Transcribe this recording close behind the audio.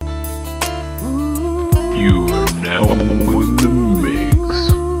You are now in the mix.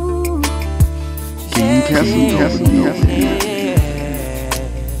 King Casanova.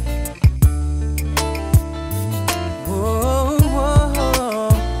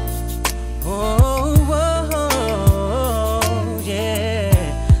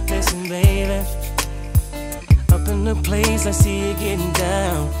 Place I see you getting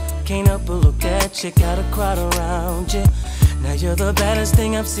down. Can't help but look at you, got a crowd around you. Now you're the baddest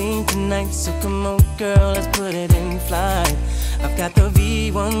thing I've seen tonight. So come on girl, let's put it in flight. I've got the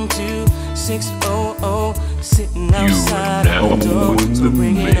V12600 sitting outside the door. So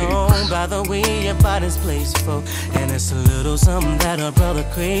bring it on. By the way, your body's placed for, and it's a little something that a brother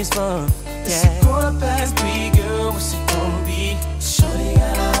craves for. Yeah. It's 3:15, girl, what's it gonna be? Shorty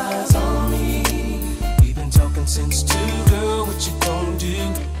got eyes on me. Talking since 2, girl, what you gon'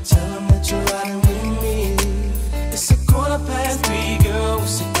 do? Tell them that you're riding with me. It's 3:15, girl,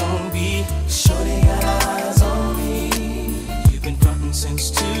 what's it gon' be? Shorty got eyes on me. You've been frontin'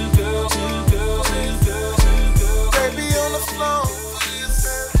 since 2, girl, 2 girl, 2 girl, 2 girl. Baby on the floor for this,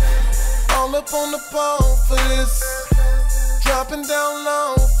 all up on the pole for this, dropping down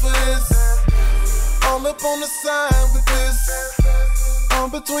low for this, all up on the side with this, on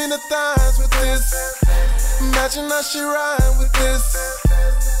between the thighs with this. Imagine how she ride with this.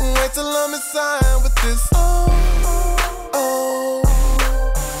 Wait till I'm inside with this. Oh, oh,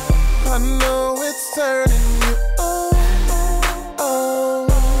 I know it's turning you. Oh, oh,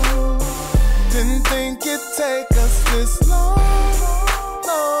 didn't think it'd take us this long,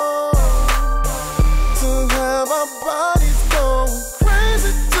 long, to have our bodies going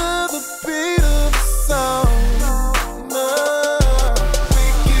crazy to the beat of the song.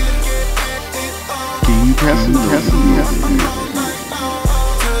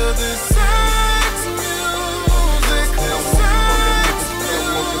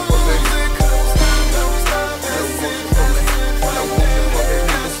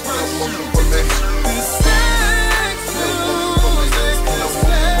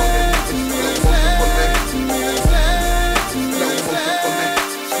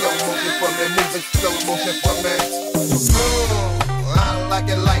 I like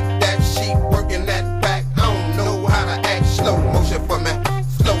it like that. She working that back. I don't know how to act. Slow motion for me.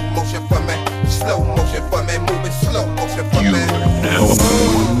 Slow motion for me. Slow motion for me. Moving slow motion for me. You are now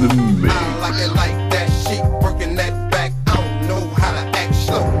in the mix. I like it like that. She working that back. I don't know how to act.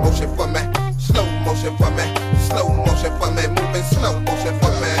 Slow motion for me. Slow motion for me. Slow motion for me. Moving slow motion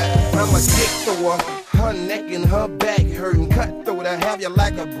for me. I'm a dick thrower. Her neck and her back hurting. Cutthroat. I have you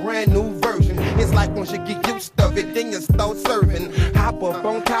like a brand new version. It's like once you get used to it, then you start serving. Hop up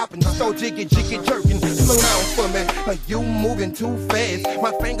on top and start jiggy jerking. Slow down for me, you moving too fast.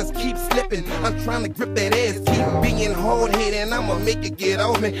 My fingers keep slipping, I'm trying to grip that ass. Keep being hard-headed and I'ma make it get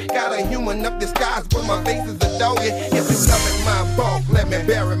on me. Got a human up disguise, but my face is a doggy. If you loving my bulk, let me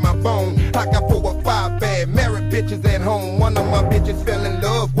bury my bone. I got 4 or 5 bad married bitches at home. One of my bitches fell in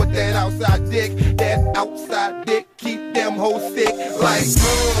love with that outside dick. That outside dick keep them hoes sick. Like,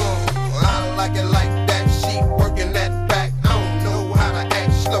 I like it like that. She working that back. I don't know how to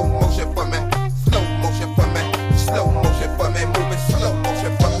act. Slow motion for me. Slow motion for me. Slow motion for me. Moving slow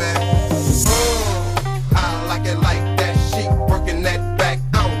motion for me. I like it like that. She working that back.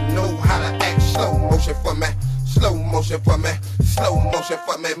 I don't know how to act. Slow motion for me. Slow motion for me. Slow motion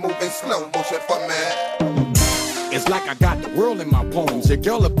for me. Moving slow motion for me. It's like I got the world in my palms. Your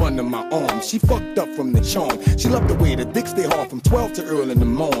girl up under my arm. She fucked up from the charm. She loved the way the dick stay hard from 12 to early in the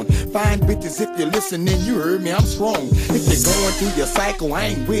morning. Fine bitches, if you're listening, you heard me, I'm strong. If you're going through your cycle, I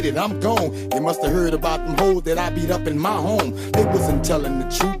ain't with it, I'm gone. You must have heard about them hoes that I beat up in my home. They wasn't telling the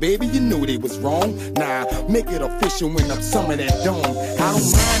truth, baby, you knew they was wrong. Nah, make it official when I'm some of that dome. I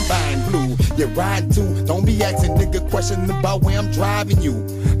don't mind buying blue, you riding too. Don't be asking nigga questions about where I'm driving you.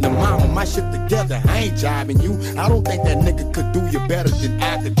 The mama, my shit together, I ain't jiving you. I don't think that nigga could do you better than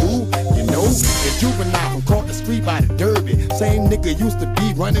I could do. You know, if juvenile from across the street by the Derby, same nigga used to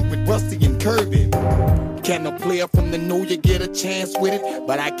be running with Rusty and Kirby. Can a player from the know you get a chance with it?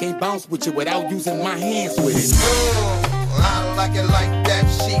 But I can't bounce with you without using my hands with it. I like it like that.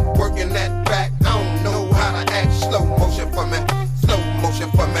 She working that back. I don't know how to act. Slow motion for me. Slow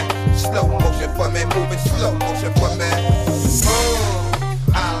motion for me. Slow motion for me. Moving slow motion for me.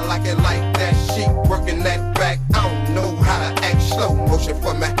 I like it like that. She working that back. I don't know how to act. Slow motion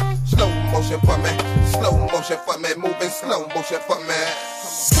for me. Slow motion for me. Slow motion for me. Moving slow motion for me.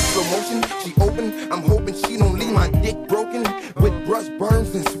 Slow motion, she open. I'm hoping she don't leave my dick broken with brush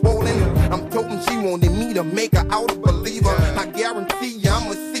burns and swollen. I'm toting she wanted me to make her out a believer. I guarantee ya,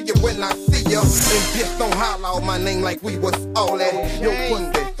 I'ma see you when I see ya. And bitch don't holler out my name like we was all at. Yo,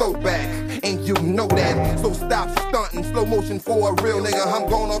 put that throw back, and you know that. So stop stunting, slow motion for a real nigga. I'm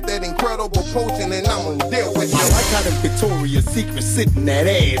going off that incredible potion and I'm gonna deal with you. I like how the Victoria's Secret sitting that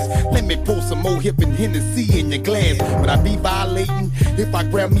ass. Let me pull some more hip and Hennessy in your glass. But I be violating if I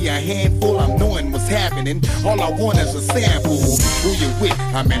grab me a handful. I'm knowing what's happening. All I want is a sample. Who you with?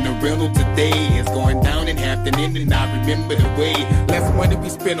 I'm in the rental today. It's going down in Hampton Inn and I remember the way. Less money we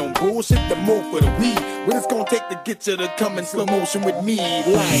spend on bullshit, the more for the weed. What it's gonna take to get you to come in slow motion with me?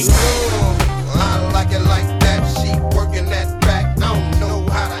 Like, I like it like that. She working that back. I don't know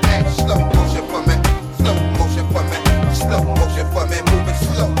how to act. Slow motion for me. Slow motion for me. Slow motion for me. Moving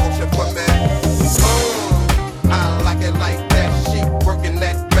slow motion for me. I like it like that. She working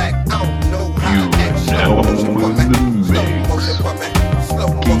that back. I don't know how to act. Slow motion for me. Slow motion for me. Slow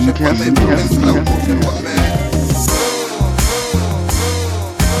motion for me. Moving slow motion for me.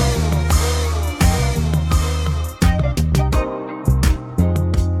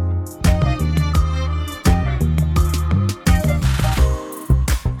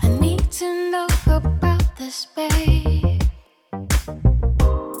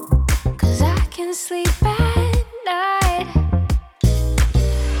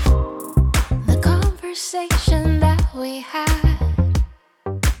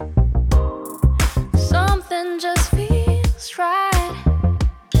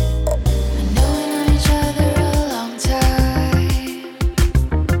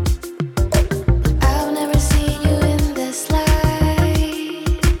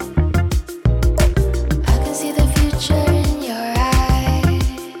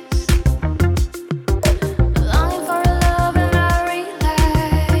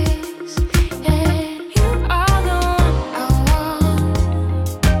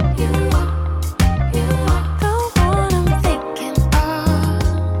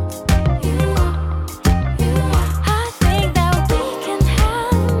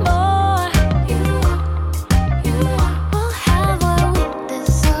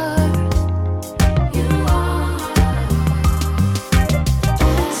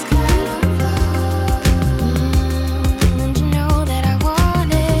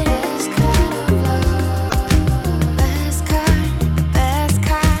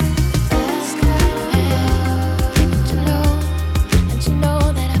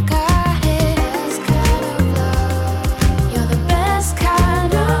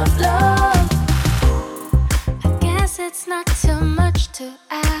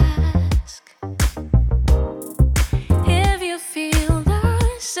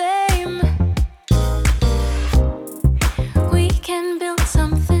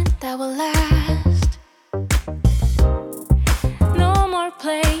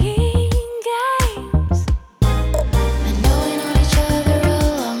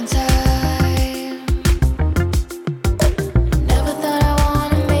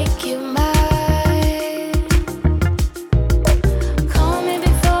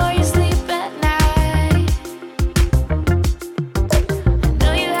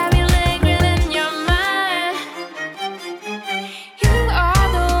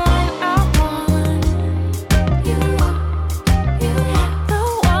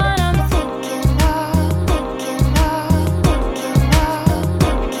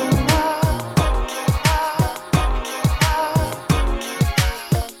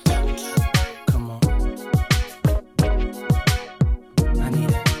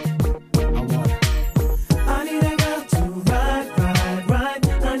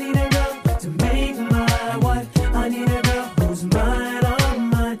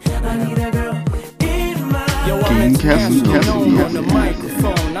 On the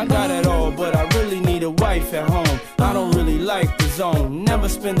microphone, I got it all, but I really need a wife at home. I don't really like the zone, never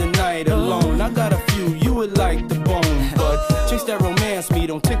spend the night alone. I got a few, you would like the bone, but chicks that romance me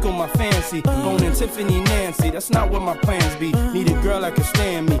don't tickle my fancy. Boning Tiffany Nancy, that's not what my plans be. Need a girl that can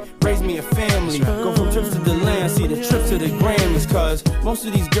stand me, raise me a family. Go from trips to the land, see the trip to the Grammys. Cause most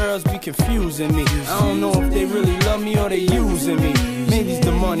of these girls be confusing me. I don't know if they really love me or they using me. Maybe it's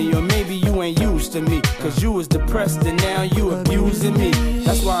the money or maybe you ain't used to me. Cause you was depressed and now you abusing me.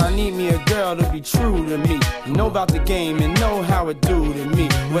 That's why I need me a girl to be true to me. Know about the game and know how it do to me.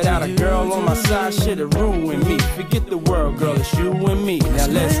 Without a girl on my side, shit'll ruin me. Forget the world, girl, it's you and me. Now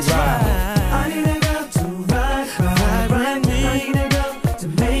let's ride. I need a girl to ride me. I need a girl to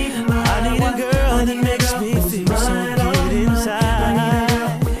make my I need a girl that makes me feel so good inside.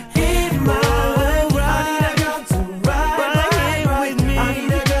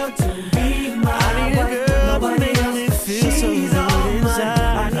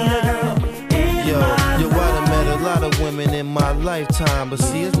 my lifetime. But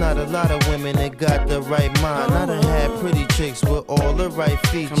see, it's not a lot of women that got the right mind. I done had pretty chicks with all the right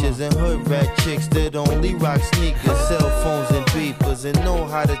features, and hood rat chicks that only rock sneakers, cell phones and beepers, and know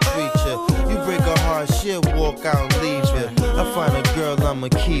how to treat you. You break a heart, shit, walk out and leave her. I find a girl, I'ma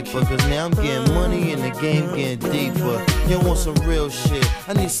keep her, cause now I'm getting money and the game getting deeper. You want some real shit,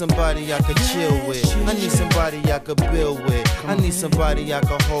 I need somebody I could chill with. I need somebody I could build with. I need somebody I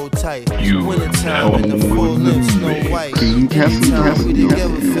could hold tight. Wintertime in the full lips, Snow White. Anytime we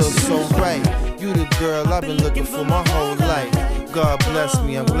together feel so right. You the girl I've been looking for my whole life. God bless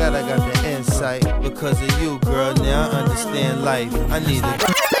me, I'm glad I got the insight. Because of you, girl, now I understand life. I need a...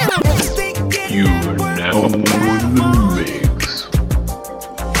 You are now in the mix.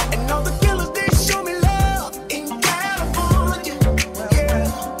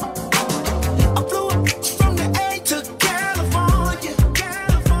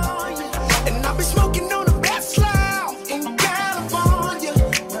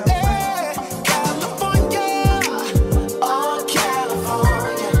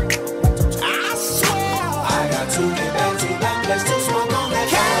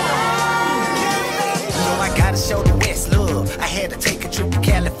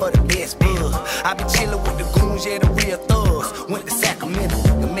 I be chillin' with the goons, yeah, the real thugs. Went to Sacramento,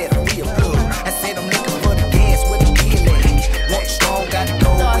 I met a real plug. I said I'm looking for the gas with the kill at. Want strong, gotta go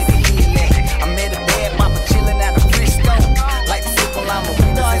with the heel at. I met a bad mama chillin' out of Frisco. Like the simple, I'm a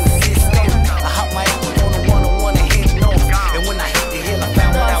winner in the Cisco. I hop my ankle on the one-on-one and head north. And when I hit the hill, I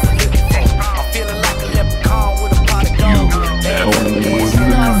found what I was looking for. I'm feeling like a leprechaun with a pot of gold.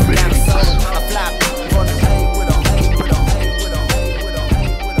 I fly from the hay with a hay, with a hay, with a hay, with a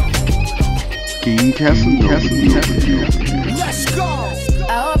hay, with a hay. King Casanova. Let's go!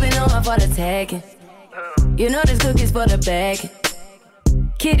 I hope you know I'm for the tagging. You know this cookie's for the bag.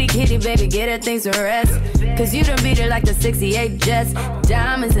 Kitty, kitty, baby, get her things to rest. Cause you done beat her like the 68 Jets.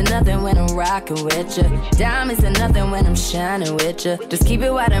 Diamonds are nothing when I'm rocking with ya. Diamonds are nothing when I'm shining with ya. Just keep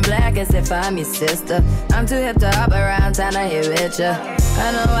it white and black as if I'm your sister. I'm too hip to hop around town to hit with ya.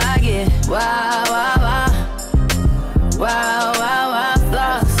 I know I get wow, wow, wow. Wow, wow, wow,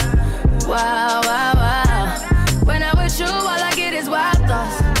 thoughts. Wow, wow, wow. When I'm with you, all I get is wild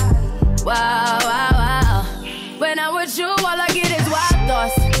thoughts. Wow, wow, wow. When I'm with you, all I get is wild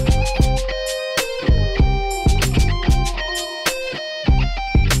thoughts.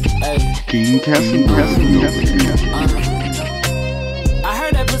 King Casanova. I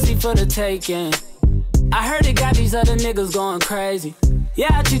heard that pussy for the taking. I heard it got these other niggas going crazy. Yeah,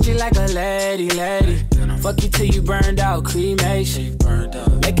 I treat you like a lady, lady. Fuck you till you burned out, cremation.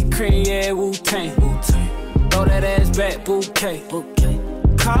 Make it cream, yeah, Wu-Tang. Throw that ass back, bouquet.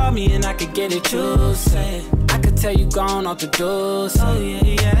 Call me and I could get it, you say. I could tell you gone off the doors. Oh, yeah,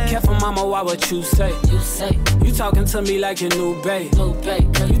 yeah. Careful, mama, why what you say? You talking to me like your new babe.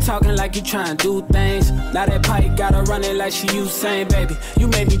 You talking like you trying to do things. Now that pipe got her running like she Usain, baby. You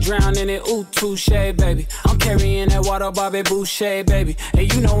made me drown in it, ooh, touche, baby. I'm carrying that water, Bobby Boucher, baby.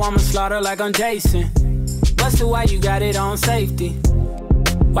 And you know I'ma slaughter like I'm Jason. Busted, why you got it on safety?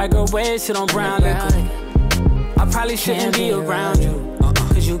 White girl wear shit on brown liquor. I probably shouldn't be around you.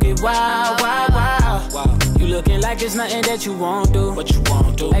 Cause you get wild, wild, wild. You looking like it's nothing that you won't do. What you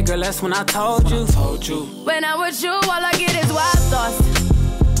won't do? Hey girl, that's when I told you. When I'm with you, all I get is wild thoughts.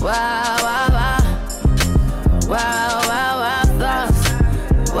 Wow, wow, wow. Wow, wow, wow,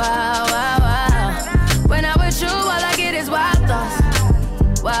 thoughts. Wow, wow, wow. When I'm with you, all I get is wild thoughts.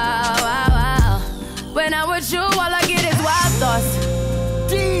 Wow, wow, wow. When I'm with you, all I get is wild thoughts.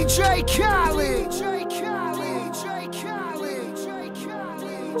 DJ Khaled.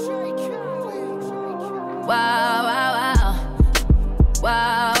 Wow, wow, wow.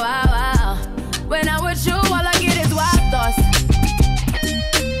 Wow, wow, wow. When I'm with you, all I get is wild thoughts.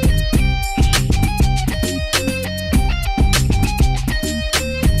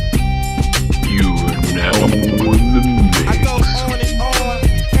 You are now in the mix. I go on and on,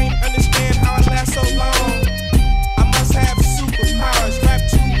 can't understand how I last so long. I must have superpowers, rap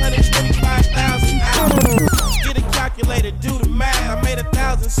 225,000 hours. Get a calculator, do the math. I made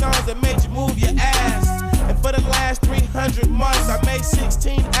 1,000 songs that made you move your ass. And for the last 300 months, I made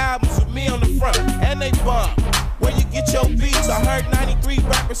 16 albums with me on the front, and they bump. Where you get your beats? I heard 93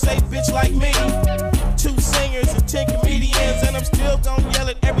 rappers say bitch like me. 2 singers and 10 comedians, and I'm still gon' yell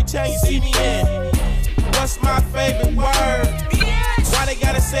it every time you see me in. What's my favorite word? Why they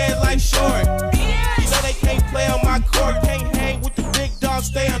gotta say it like short? You know they can't play on my court, can't hang with the big dogs,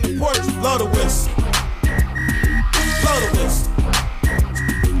 stay on the porch. Blow the whistle. Blow the whistle.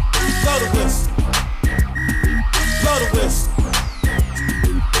 Blow the whistle. Blow the whistle.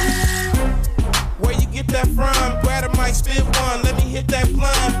 Where you get that from? Grab a mic, spit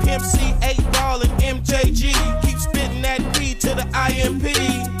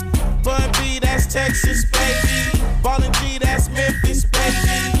that's Texas, baby. Ballin' G, that's Memphis,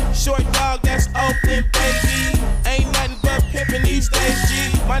 baby. Short dog, that's Oakland, baby. Ain't nothing but pimpin' these days,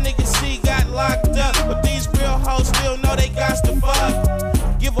 G. My nigga C got locked up, but these real hoes still know they got to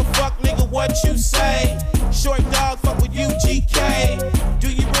fuck. Give a fuck, nigga, what you say. Short dog, fuck with UGK. Do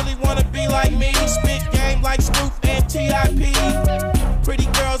you really wanna be like me? Spit game like Snoop and T.I.P. Pretty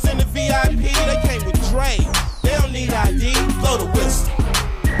girls in the VIP, they came with Dre. They don't need ID. Blow the whistle.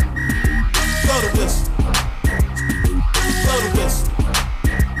 Blow the whistle. Blow the whistle.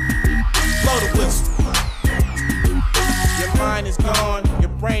 Blow the whistle. Your mind is gone, your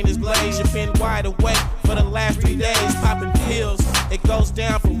brain is glazed. You've been wide awake for the last 3 days, popping pills. It goes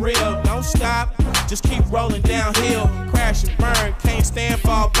down for real. Don't stop, just keep rolling downhill. Crash and burn, can't stand,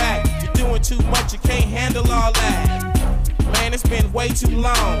 fall back. You're doing too much, you can't handle all that. Man, it's been way too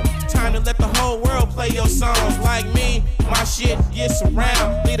long. Time to let the whole world play your songs. Like me, my shit gets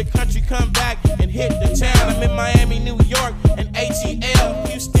around. Leave the country, come back and hit the town. I'm in Miami, New York, and ATL.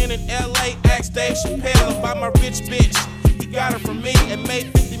 Houston and LA, ask Dave Chappelle about my rich bitch. He got her from me and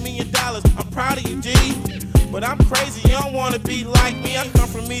made $50 million. I'm proud of you, D. But I'm crazy, you don't wanna be like me. I come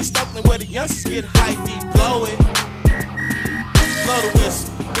from East Oakland where the youngsters get hyped. Blow it. Blow the whistle.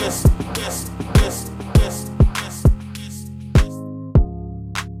 Whistle, whistle, whistle, whistle.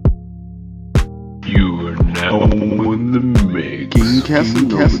 You are now in the mix. King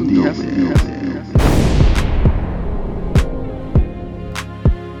Casanova.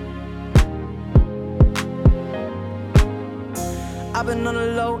 I've been on the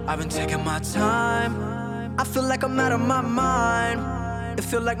low, I've been taking my time. I feel like I'm out of my mind. It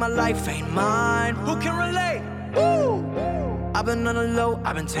feel like my life ain't mine. Who can relate? Woo! I've been on the low,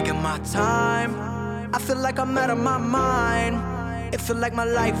 I've been taking my time. I feel like I'm out of my mind. It feel like my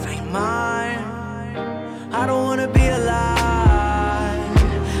life ain't mine. I don't wanna be alive.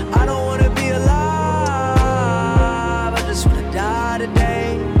 I don't wanna be alive. I just wanna die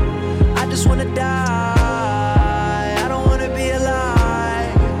today. I just wanna die. I don't wanna be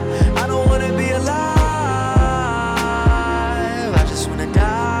alive. I don't wanna be alive. I just wanna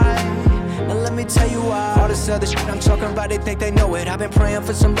die. Now let me tell you why. All this other shit I'm talking about, they think they know it. I've been praying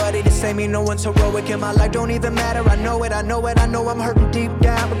for somebody to save me. No one's heroic in my life, don't even matter. I know it, I know it, I know I'm hurting deep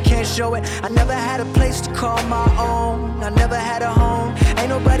down, but can't show it. I never had a place to call my own. I never had a home. Ain't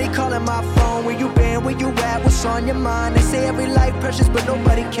nobody calling my phone. Where you been, where you at, what's on your mind? They say every life precious, but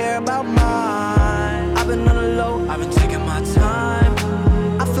nobody care about mine. I've been on the low, I've been taking my time.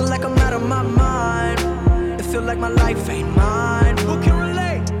 I feel like I'm out of my mind. It feel like my life ain't mine. Who can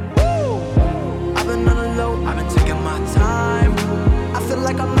relate? Woo! I've been on the low, I've been taking my time. I feel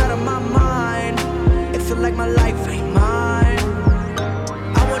like I'm out of my mind. It feel like my life ain't mine.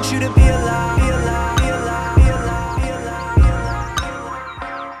 I want you to be alive, be alive, be alive, be alive, be alive, be alive.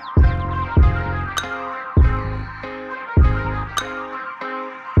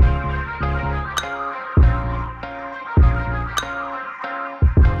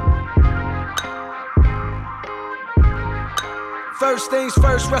 First things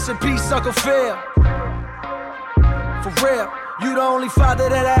first, rest in peace, Uncle Phil. For real. You the only father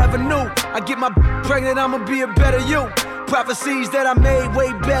that I ever knew. I get my pregnant, I'ma be a better you. Prophecies that I made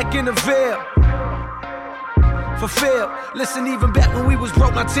way back in the veil. Fulfilled. Listen, even back when we was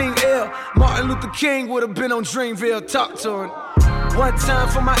broke, my team ill. Martin Luther King would've been on Dreamville. Talk to him. One time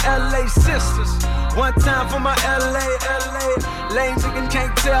for my LA sisters. One time for my LA. Lame chicken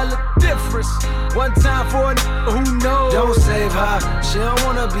can't tell the difference. One time for a who knows. Don't save her. She don't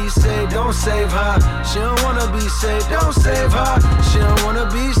wanna be saved. Don't save her. She don't wanna be saved. Don't save her. She don't wanna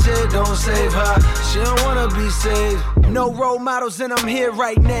be saved. Don't save her. She don't wanna be saved. No role models and I'm here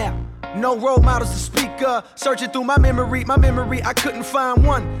right now. No role models to speak of. Searching through my memory, I couldn't find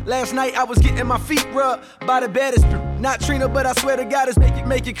one. Last night I was getting my feet rubbed by the baddest. Not Trina, but I swear to God, it's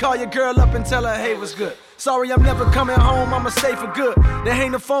make you call your girl up and tell her, hey, what's good? Sorry, I'm never coming home, I'ma stay for good. Then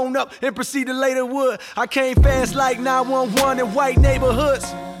hang the phone up and proceed to later wood. I came fast like 911 in white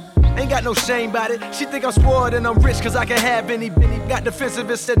neighborhoods. Ain't got no shame about it. She think I'm spoiled and I'm rich cause I can have any. Got defensive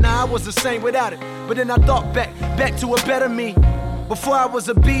and said, nah, I was the same without it. But then I thought back to a better me. Before I was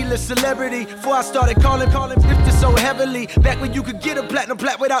a B-list celebrity, before I started calling lifted so heavily. Back when you could get a platinum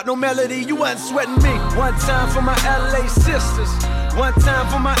plat without no melody, you wasn't sweating me. One time for my LA sisters, one time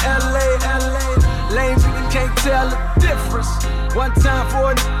for my LA. Lame chicken can't tell the difference. One time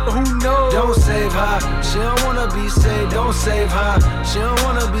for a who knows. Don't save her, she don't wanna be saved. Don't save her, she don't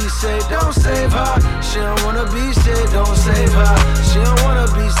wanna be saved. Don't save her, she don't wanna be saved. Don't save her, she don't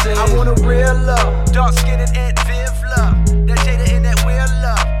wanna be saved. I want a real love, dark skinned and Viv love. That Jada in that weird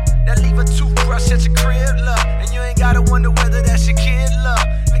love. That leave a toothbrush at your crib love. And you ain't gotta wonder whether that's your kid love.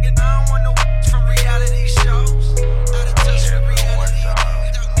 Nigga, I don't want no from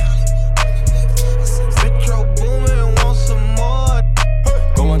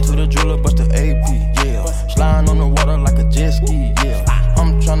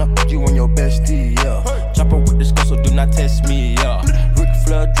I'm tryna put you on your bestie, yeah. Chopper with this gun, so do not test me, yeah. Ric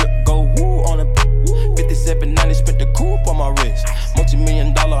Flair drip, go woo on a 5790, spent the coupe on my wrist.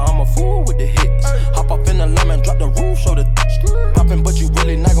 Multi-million-dollar, I'm a fool with the hits. Hop off in the lemon, drop the roof, show the poppin', but you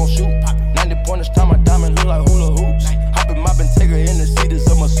really not gon' shoot. 90 pointers, time my diamond look like hula hoops. Hoppin', moppin', Tiger in the seats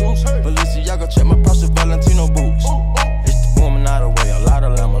of my suits. Balenciaga, check my Prada Valentino boots. It's the booming out of way, a lot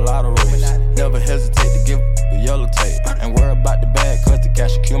of lamb, a lot of race. Never hesitate to give the yellow tape. Ain't worry about the bag, cause the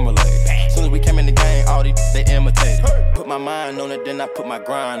cash accumulate. Soon as we came in the game, all these, they imitated. Put my mind on it, then I put my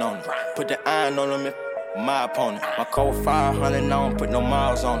grind on it. Put the iron on them if my opponent. My code 500, I don't put no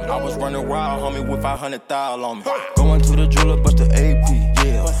miles on it. I was running wild, homie, with 500,000 on me. Going to the jeweler, bust the AP,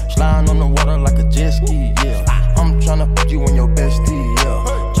 yeah. Sliding on the water like a jet ski, yeah. I'm tryna put you on your bestie,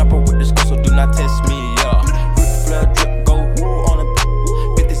 yeah. Chopper with this gun, so do not test me, yeah. Ric Flair drip, go woo on a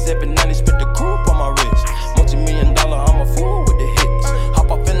 5790, spent the coupe on my wrist. Multi-million-dollar, I'm a fool with the hits.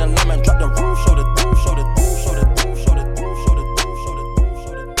 Hop off in the lemon, drop the roof, show the roof, show the roof, show the roof, show the roof, show the roof, show the roof,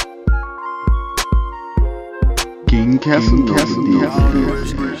 show the roof. King Castle. Here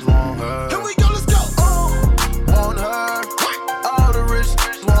we go, let's go. Want her, all the rich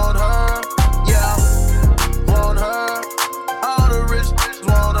want her, yeah. Want her, all the rich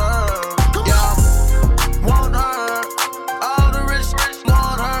want her, yeah. Want her, all the rich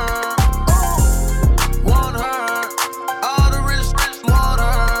want her, want her, all the rich want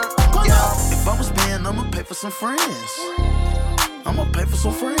her, yeah. If I'ma spend, I'ma pay for some friends. I'ma pay for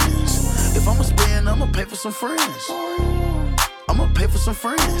some friends. If I'ma spend, I'ma pay for some friends. I'ma pay for some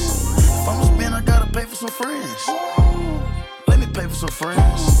friends. If I'ma spend, I gotta pay for some friends. Let me pay for some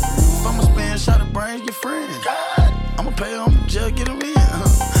friends. If I'ma spend, shot the brains, your friends. I'ma pay them, just get them in.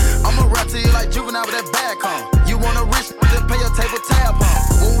 I'ma rap to you like Juvenile with that bag, huh? You want a rich, then pay your table tab,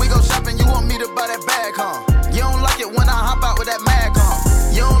 huh? When we go shopping, you want me to buy that bag, huh? You don't like it when I hop out with that mag, huh?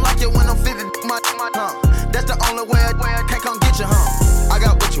 You don't like it when I'm 50, huh? That's the only way I can't come get you, huh? I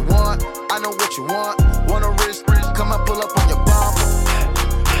got what you want, I know what you want. Want a wrist, come and pull up on your bumper.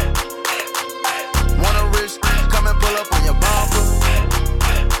 Want a wrist, come and pull up on your bumper.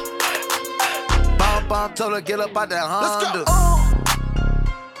 Bump, told her get up out that Honda.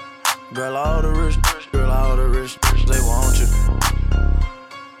 Girl, all the rich, they want you.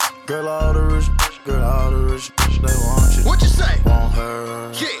 Girl, all the rich, they want you. What you say? Want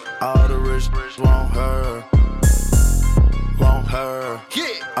her, yeah. All the rich want her. Want her,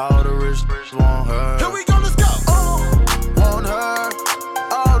 yeah. All the rich want her. Here we go, let's go. Want her,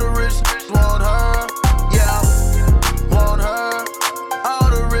 all the rich want her, yeah. Want her, all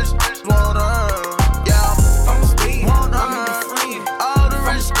the rich want her, yeah. If I'ma speed, want her, I'm in free. All the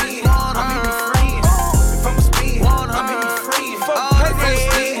rich want her, I'm in free. If I'ma speed, want her, I'm in free. All the rich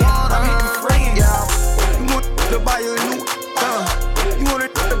want her, I'm in free, yeah. You want to buy you a new, you want to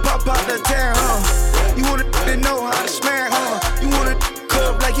pop out that tear, huh? You want to know how to smack, huh? You want to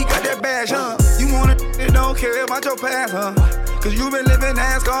club like he got that badge, huh? You want to don't care about your past, huh? Cause you been living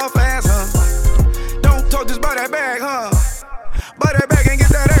ass gone fast, huh? Don't talk just about that bag, huh? Buy that bag and get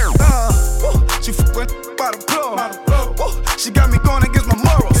that air, Woo. She fucking by the plug. Woo. She got me going against my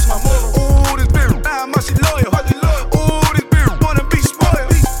morals. Ooh, this bitch, how much she loyal. Ooh, this bitch wanna be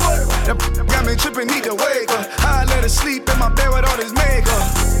spoiled. That got me tripping, need to wake up. I let her sleep in my bed with all this makeup.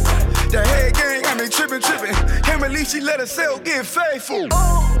 The head gang got me tripping. Him and Lee, she let herself get faithful.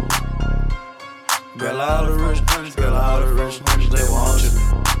 Girl, all the rich, they want you.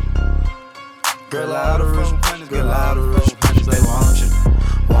 Girl, all the rich, they want you.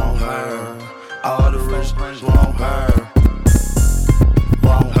 Want her, all the rich want her.